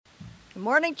Good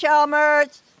morning,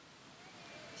 Chalmers.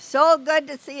 So good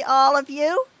to see all of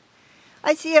you.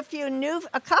 I see a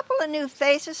couple of new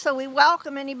faces, so we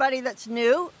welcome anybody that's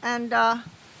new and know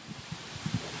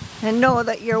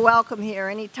that you're welcome here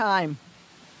anytime.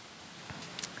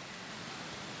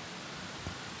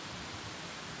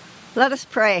 Let us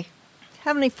pray.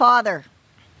 Heavenly Father,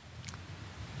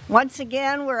 once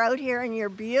again, we're out here in your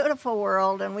beautiful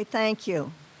world, and we thank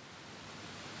you.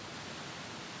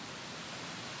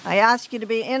 I ask you to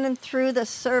be in and through this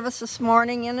service this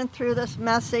morning, in and through this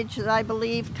message that I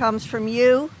believe comes from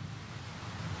you.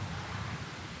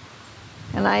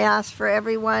 And I ask for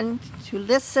everyone to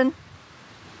listen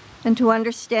and to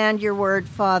understand your word,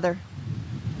 Father.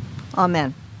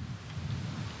 Amen.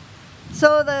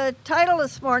 So the title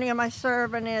this morning of my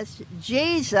sermon is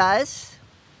Jesus,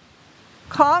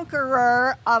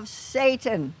 Conqueror of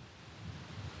Satan.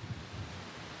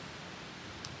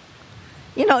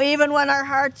 You know, even when our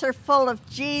hearts are full of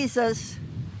Jesus,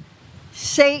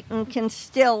 Satan can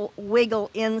still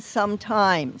wiggle in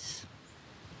sometimes.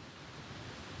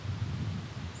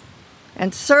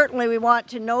 And certainly we want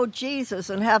to know Jesus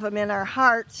and have him in our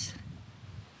hearts.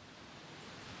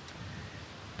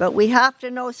 But we have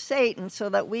to know Satan so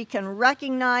that we can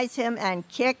recognize him and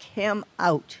kick him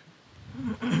out.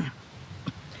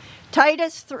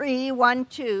 Titus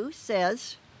 3:1-2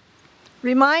 says,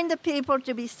 "Remind the people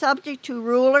to be subject to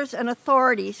rulers and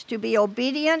authorities, to be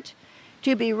obedient,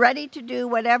 to be ready to do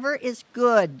whatever is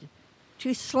good,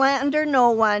 to slander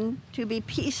no one, to be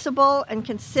peaceable and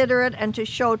considerate, and to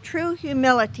show true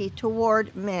humility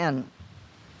toward men."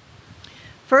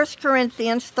 1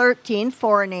 Corinthians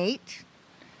 13:4-8,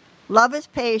 "Love is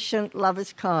patient, love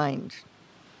is kind.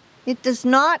 It does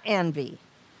not envy.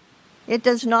 It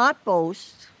does not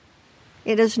boast.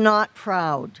 It is not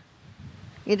proud.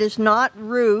 It is not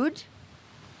rude.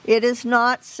 It is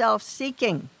not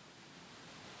self-seeking.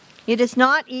 It is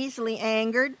not easily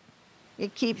angered.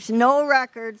 It keeps no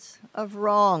records of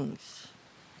wrongs.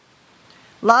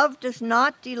 Love does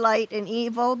not delight in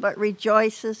evil, but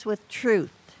rejoices with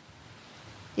truth.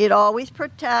 It always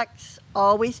protects,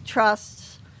 always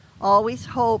trusts, always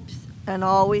hopes, and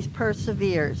always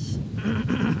perseveres."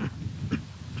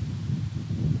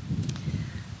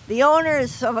 The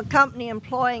owners of a company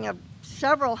employing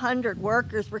several hundred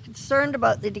workers were concerned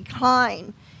about the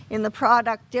decline in the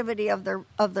productivity of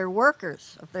their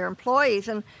workers, of their employees.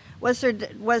 And was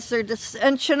there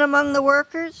dissension among the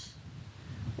workers?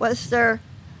 Was there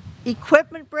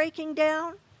equipment breaking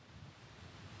down?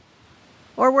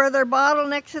 Or were there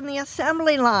bottlenecks in the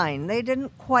assembly line? They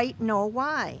didn't quite know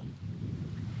why.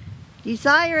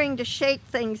 Desiring to shake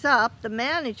things up, the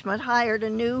management hired a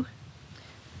new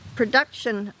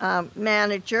production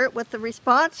manager with the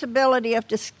responsibility of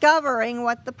discovering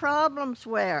what the problems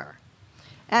were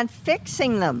and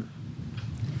fixing them.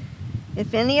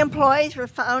 If any employees were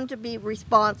found to be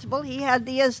responsible, he had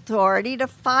the authority to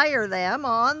fire them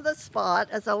on the spot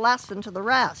as a lesson to the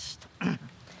rest.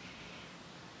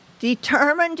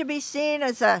 Determined to be seen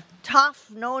as a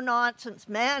tough, no-nonsense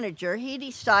manager, he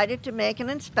decided to make an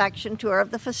inspection tour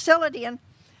of the facility. And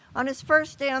on his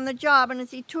first day on the job, and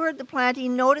as he toured the plant, he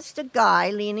noticed a guy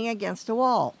leaning against a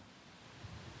wall.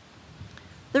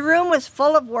 The room was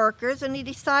full of workers, and he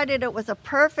decided it was a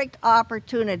perfect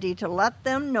opportunity to let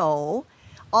them all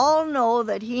know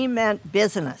that he meant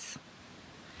business.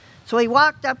 So he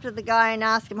walked up to the guy and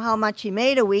asked him how much he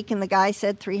made a week, and the guy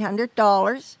said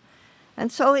 $300.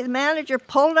 And so his manager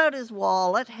pulled out his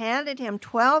wallet, handed him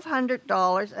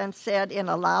 $1,200, and said in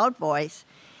a loud voice,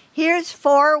 "Here's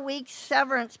 4 weeks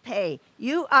severance pay.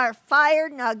 You are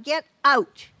fired. Now get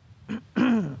out."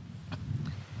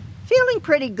 Feeling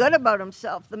pretty good about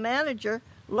himself, the manager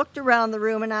looked around the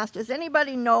room and asked, "Does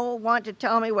anybody want to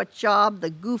tell me what job the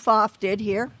goof-off did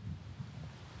here?"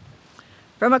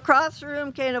 From across the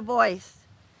room came a voice,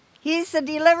 "He's the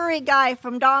delivery guy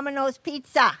from Domino's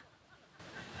Pizza."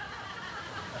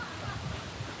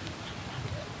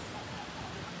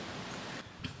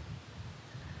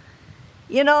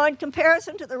 You know, in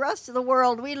comparison to the rest of the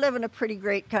world, we live in a pretty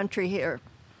great country here.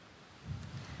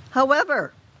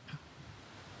 However,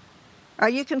 are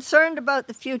you concerned about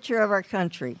the future of our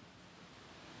country?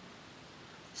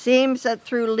 Seems that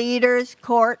through leaders,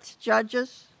 courts,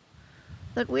 judges,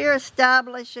 that we are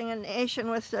establishing a nation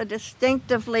with a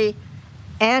distinctively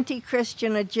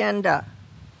anti-Christian agenda.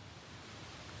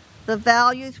 The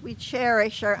values we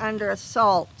cherish are under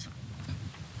assault.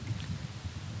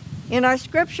 In our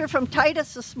scripture from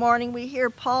Titus this morning, we hear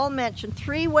Paul mention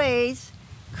 3 ways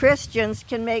Christians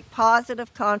can make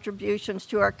positive contributions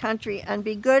to our country and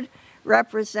be good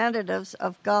representatives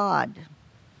of God.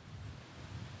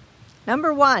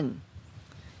 Number 1,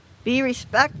 Be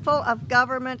respectful of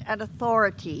government and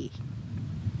authority.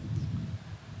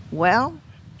 Well,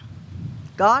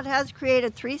 God has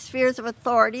created 3 spheres of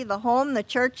authority: the home, the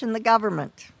church, and the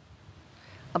government.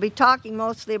 I'll be talking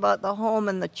mostly about the home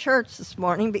and the church this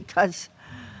morning because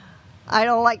I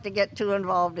don't like to get too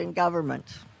involved in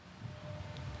government.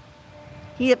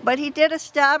 But he did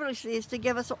establish these to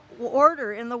give us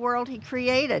order in the world he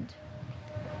created.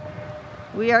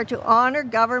 We are to honor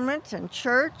government and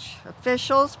church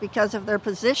officials because of their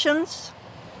positions.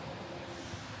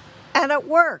 And at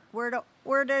work, we're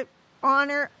to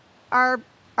honor our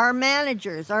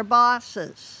managers, our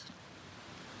bosses,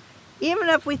 even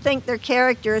if we think their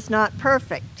character is not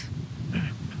perfect.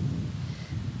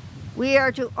 We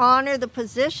are to honor the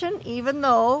position even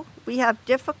though we have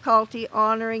difficulty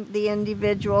honoring the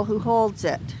individual who holds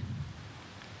it.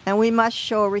 And we must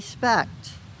show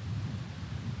respect.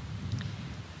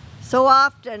 So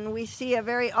often we see a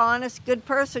very honest, good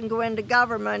person go into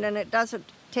government, and it doesn't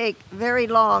take very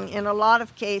long in a lot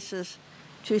of cases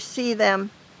to see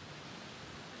them.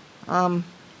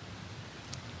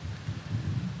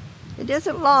 It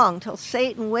isn't long till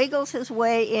Satan wiggles his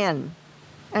way in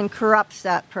and corrupts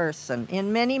that person.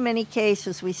 In many, many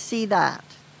cases we see that.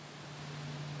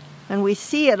 And we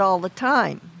see it all the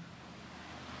time.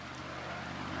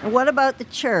 And what about the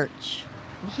church?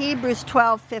 In Hebrews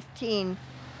 12:15,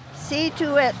 see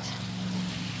to it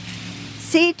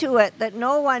that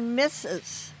no one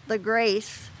misses the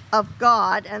grace of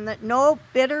God, and that no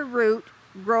bitter root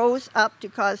grows up to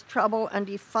cause trouble and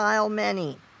defile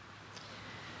many.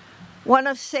 One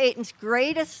of Satan's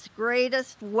greatest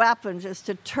weapons is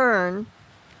to turn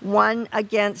one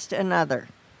against another.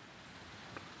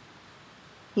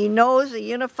 He knows a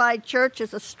unified church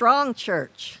is a strong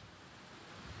church.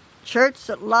 Church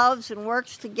that loves and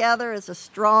works together is a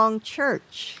strong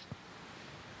church.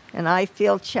 And I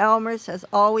feel Chalmers has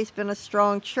always been a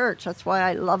strong church. That's why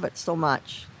I love it so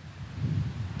much.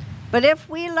 But if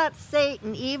we let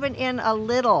Satan even in a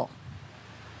little,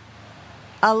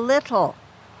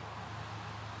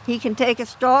 he can take a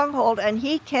stronghold and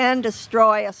he can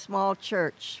destroy a small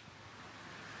church.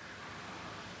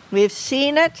 We've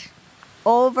seen it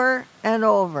over and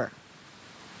over.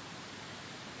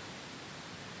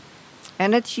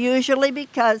 And it's usually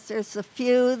because there's a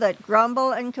few that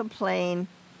grumble and complain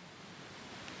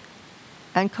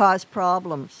and cause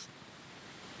problems.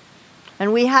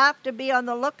 And we have to be on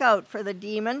the lookout for the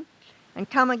demon and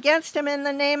come against him in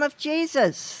the name of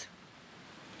Jesus.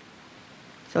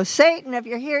 So Satan, if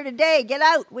you're here today, get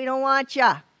out. We don't want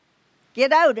you.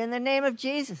 Get out in the name of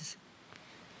Jesus.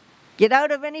 Get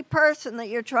out of any person that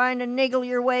you're trying to niggle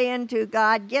your way into,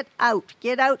 God. Get out.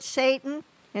 Get out, Satan,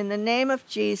 in the name of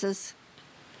Jesus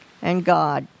and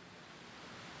God.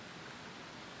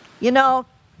 You know,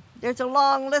 there's a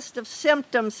long list of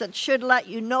symptoms that should let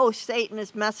you know Satan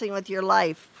is messing with your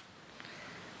life,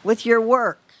 with your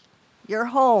work, your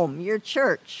home, your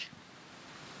church.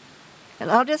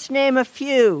 And I'll just name a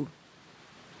few.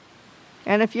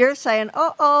 And if you're saying,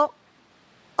 I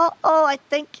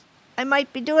think I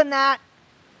might be doing that,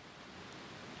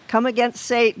 come against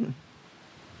Satan.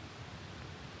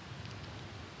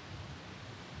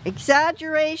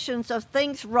 Exaggerations of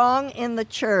things wrong in the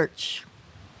church.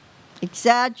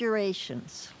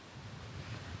 Exaggerations.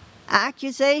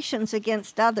 Accusations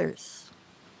against others.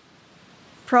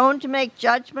 Prone to make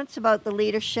judgments about the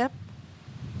leadership,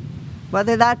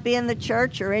 whether that be in the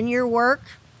church or in your work.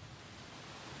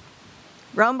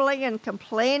 Grumbling and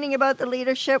complaining about the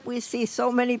leadership. We see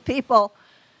so many people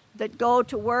that go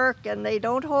to work and they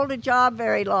don't hold a job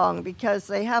very long because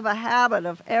they have a habit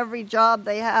of every job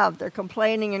they have, they're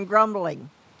complaining and grumbling.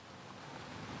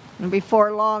 And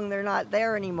before long, they're not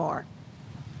there anymore.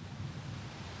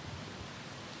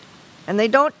 And they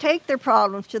don't take their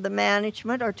problems to the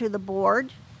management or to the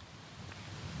board.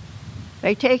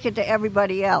 They take it to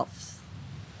everybody else.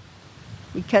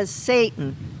 Because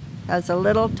Satan has a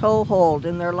little toehold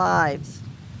in their lives.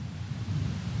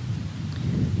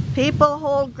 People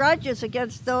hold grudges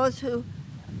against those who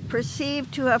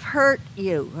perceive to have hurt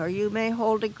you, or you may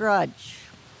hold a grudge.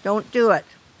 Don't do it.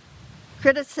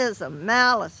 Criticism,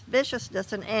 malice,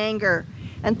 viciousness, and anger,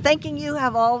 and thinking you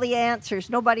have all the answers.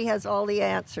 Nobody has all the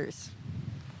answers.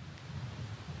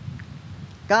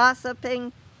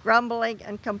 Gossiping, grumbling,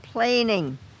 and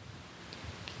complaining.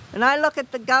 And I look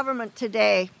at the government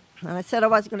today, and I said I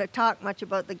wasn't going to talk much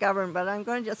about the government, but I'm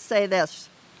going to just say this.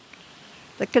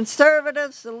 The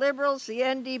Conservatives, the Liberals, the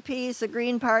NDPs, the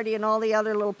Green Party, and all the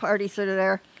other little parties that are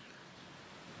there,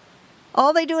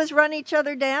 all they do is run each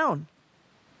other down.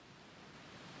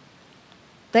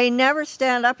 They never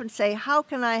stand up and say, how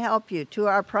can I help you, to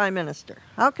our Prime Minister?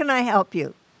 How can I help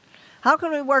you? How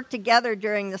can we work together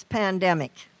during this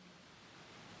pandemic?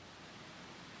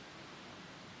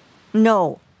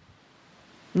 No.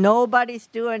 Nobody's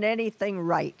doing anything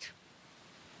right.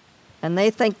 And they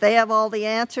think they have all the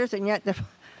answers, and yet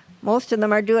most of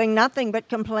them are doing nothing but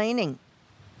complaining.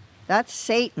 That's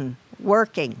Satan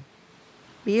working.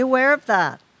 Be aware of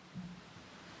that.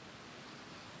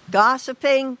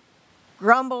 Gossiping,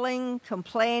 grumbling,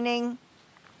 complaining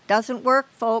doesn't work,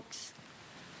 folks.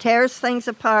 Tears things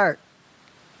apart.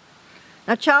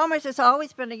 Now, Chalmers has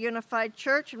always been a unified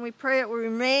church, and we pray it will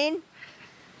remain.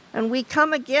 And we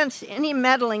come against any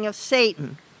meddling of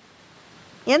Satan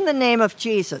in the name of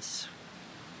Jesus.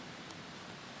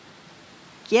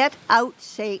 Get out,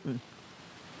 Satan.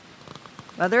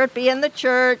 Whether it be in the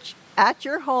church, at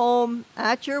your home,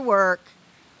 at your work,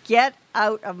 get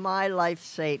out of my life,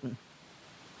 Satan.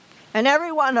 And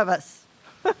every one of us,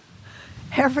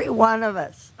 every one of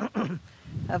us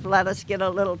have let us get a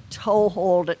little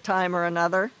toehold at time or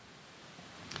another,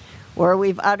 where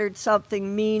we've uttered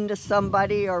something mean to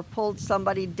somebody or pulled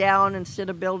somebody down instead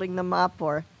of building them up,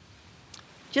 or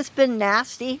just been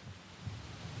nasty.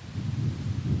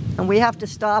 And we have to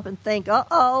stop and think,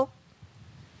 uh-oh,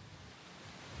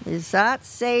 is that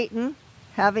Satan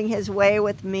having his way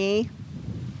with me?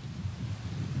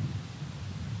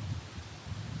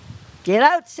 Get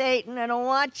out, Satan, I don't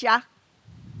want ya.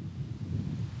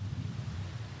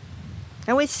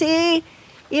 And we see,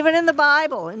 even in the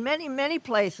Bible, in many, many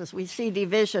places, we see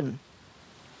division.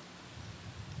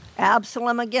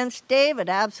 Absalom against David.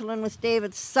 Absalom was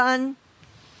David's son.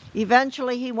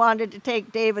 Eventually, he wanted to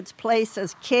take David's place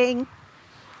as king.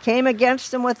 Came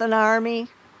against him with an army.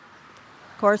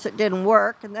 Of course, it didn't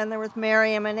work. And then there was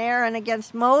Miriam and Aaron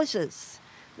against Moses.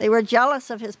 They were jealous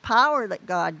of his power that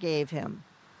God gave him.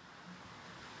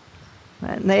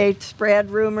 And they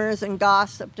spread rumors and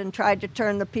gossiped and tried to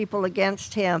turn the people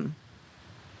against him.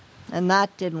 And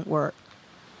that didn't work.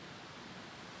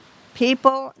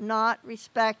 People not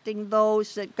respecting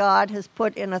those that God has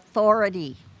put in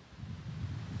authority.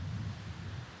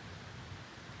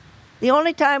 The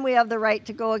only time we have the right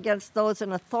to go against those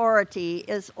in authority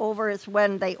is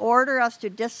when they order us to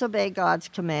disobey God's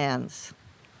commands.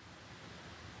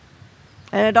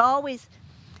 And it always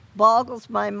boggles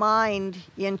my mind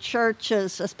in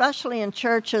churches, especially in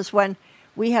churches when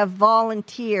we have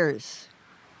volunteers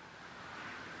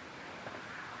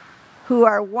who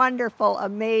are wonderful,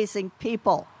 amazing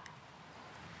people,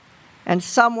 and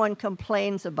someone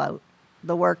complains about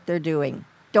the work they're doing.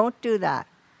 Don't do that.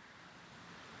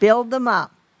 Build them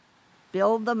up.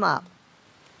 Build them up.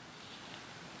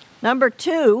 Number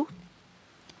 2,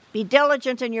 be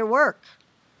diligent in your work.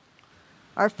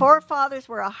 Our forefathers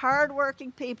were a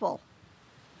hard-working people.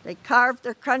 They carved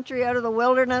their country out of the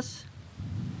wilderness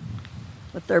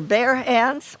with their bare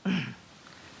hands,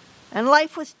 and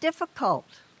life was difficult.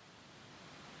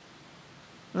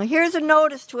 Now, here's a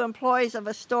notice to employees of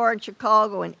a store in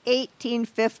Chicago in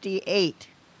 1858.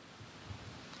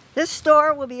 This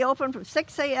store will be open from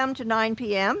 6 a.m. to 9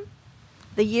 p.m.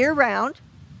 the year round.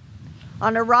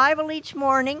 On arrival each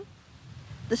morning,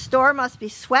 the store must be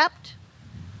swept,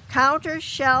 counters,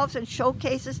 shelves, and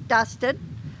showcases dusted,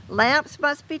 lamps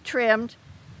must be trimmed,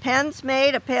 pens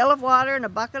made, a pail of water, and a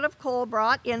bucket of coal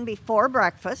brought in before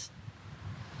breakfast.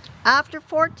 After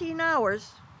 14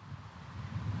 hours,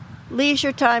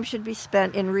 leisure time should be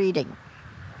spent in reading.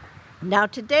 Now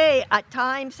today,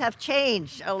 times have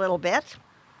changed a little bit.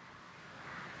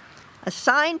 A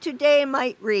sign today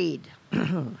might read,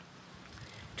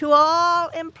 to all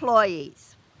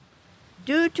employees,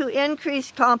 due to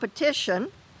increased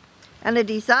competition and a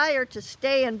desire to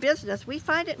stay in business, we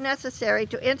find it necessary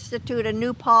to institute a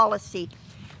new policy.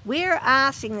 We're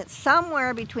asking that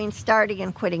somewhere between starting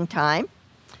and quitting time,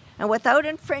 and without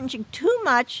infringing too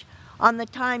much on the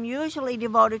time usually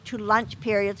devoted to lunch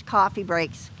periods, coffee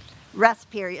breaks, rest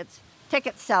periods,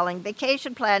 ticket selling,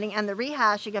 vacation planning, and the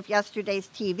rehashing of yesterday's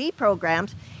TV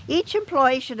programs, each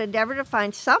employee should endeavor to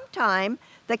find some time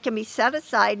that can be set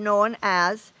aside known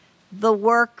as the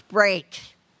work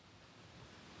break.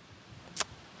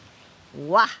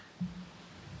 Wah!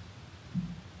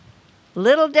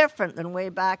 Little different than way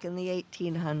back in the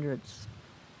 1800s.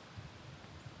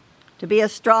 To be a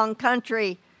strong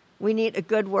country, we need a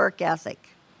good work ethic.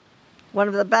 One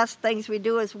of the best things we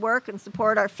do is work and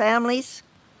support our families.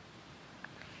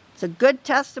 It's a good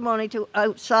testimony to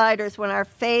outsiders when our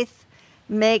faith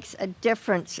makes a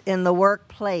difference in the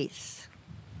workplace.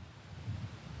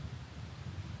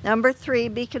 Number 3,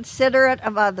 be considerate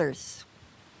of others.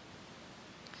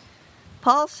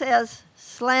 Paul says,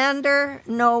 slander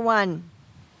no one.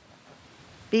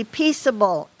 Be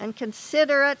peaceable and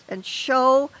considerate and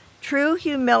show true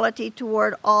humility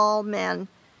toward all men.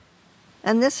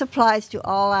 And this applies to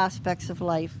all aspects of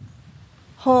life: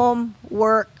 home,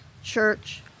 work,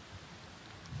 church,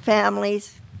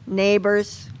 families,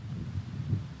 neighbors.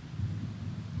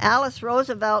 Alice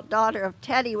Roosevelt, daughter of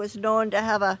Teddy, was known to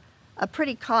have a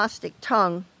pretty caustic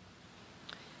tongue.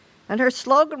 And her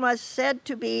slogan was said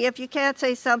to be, if you can't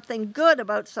say something good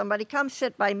about somebody, come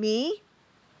sit by me.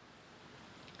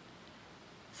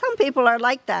 Some people are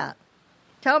like that.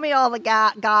 Tell me all the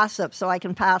gossip so I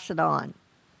can pass it on.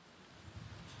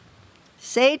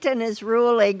 Satan is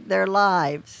ruling their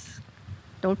lives.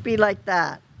 Don't be like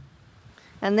that.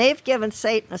 And they've given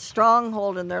Satan a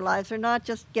stronghold in their lives. They're not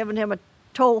just giving him a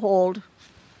toehold.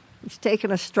 He's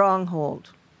taken a stronghold.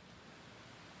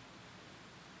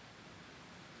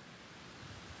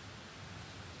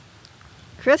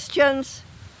 Christians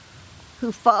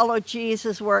who follow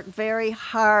Jesus work very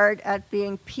hard at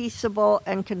being peaceable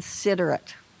and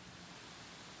considerate.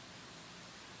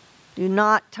 Do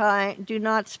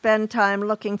not spend time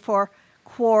looking for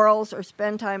quarrels or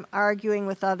spend time arguing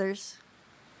with others.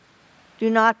 Do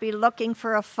not be looking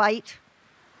for a fight.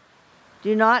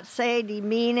 Do not say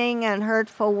demeaning and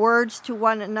hurtful words to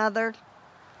one another.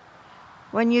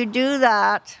 When you do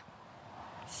that,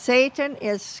 Satan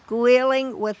is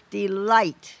squealing with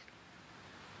delight,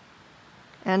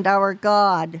 and our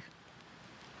God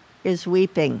is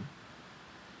weeping.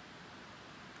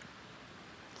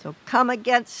 So come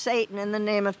against Satan in the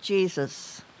name of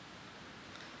Jesus.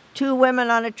 2 women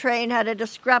on a train had a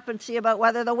discrepancy about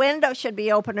whether the window should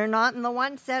be open or not, and the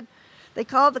one said, they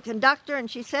called the conductor, and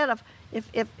she said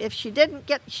if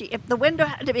the window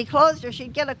had to be closed or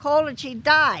she'd get a cold and she'd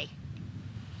die.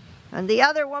 And the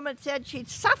other woman said she'd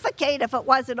suffocate if it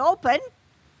wasn't open.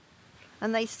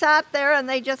 And they sat there and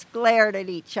they just glared at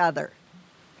each other.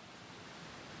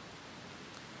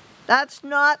 That's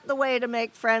not the way to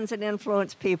make friends and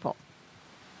influence people.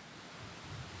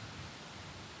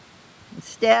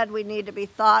 Instead, we need to be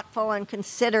thoughtful and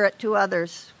considerate to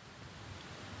others.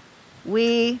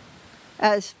 We,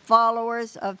 as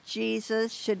followers of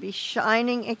Jesus, should be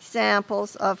shining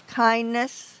examples of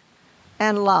kindness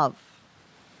and love.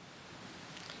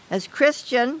 As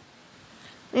Christian,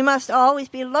 we must always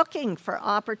be looking for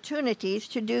opportunities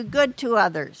to do good to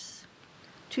others,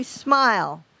 to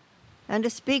smile, and to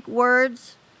speak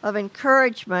words of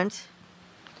encouragement.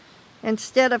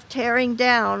 Instead of tearing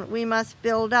down, we must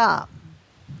build up.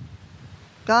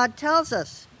 God tells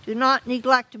us, do not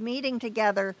neglect meeting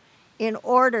together in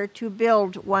order to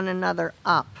build one another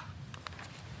up.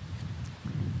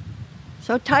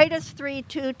 So Titus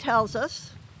 3:2 tells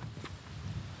us,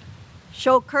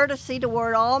 show courtesy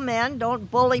toward all men, don't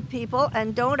bully people,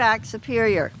 and don't act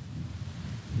superior.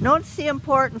 Notice the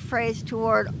important phrase,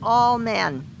 toward all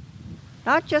men,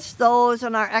 not just those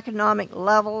on our economic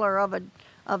level or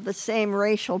of the same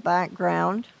racial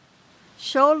background.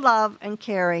 Show love and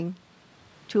caring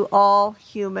to all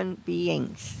human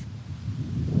beings.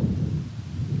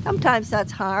 Sometimes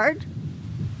that's hard,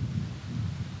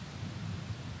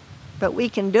 but we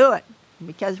can do it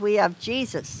because we have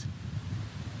Jesus.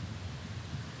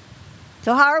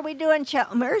 So how are we doing,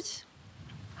 Chalmers?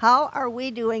 How are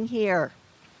we doing here?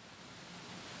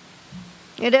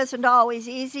 It isn't always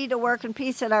easy to work in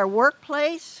peace at our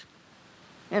workplace,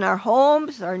 in our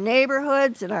homes, our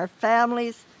neighborhoods, in our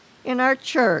families, in our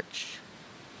church.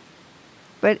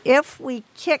 But if we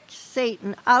kick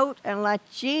Satan out and let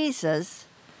Jesus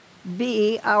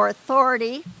be our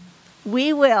authority,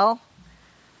 we will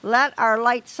let our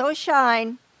light so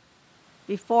shine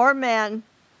before men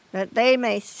that they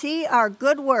may see our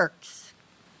good works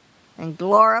and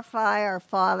glorify our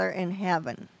Father in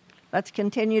heaven. Let's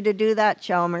continue to do that,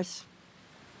 Chalmers.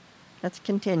 Let's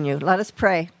continue. Let us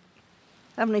pray.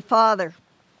 Heavenly Father,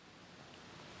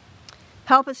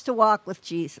 help us to walk with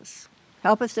Jesus.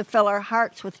 Help us to fill our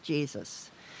hearts with Jesus.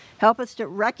 Help us to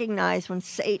recognize when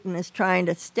Satan is trying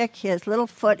to stick his little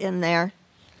foot in there.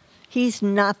 He's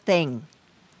nothing.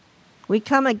 We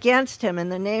come against him in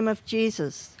the name of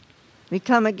Jesus. We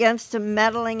come against him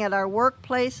meddling at our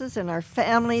workplaces and our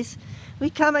families. We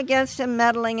come against him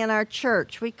meddling in our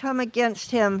church. We come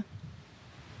against him.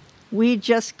 We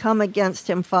just come against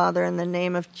him, Father, in the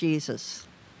name of Jesus.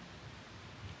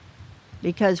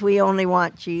 Because we only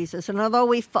want Jesus. And although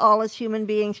we fall as human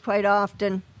beings quite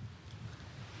often,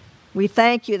 we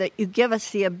thank you that you give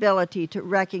us the ability to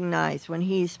recognize when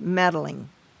he's meddling.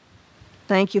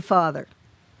 Thank you, Father.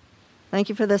 Thank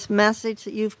you for this message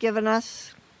that you've given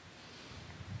us.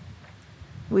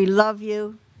 We love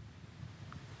you.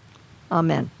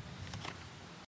 Amen.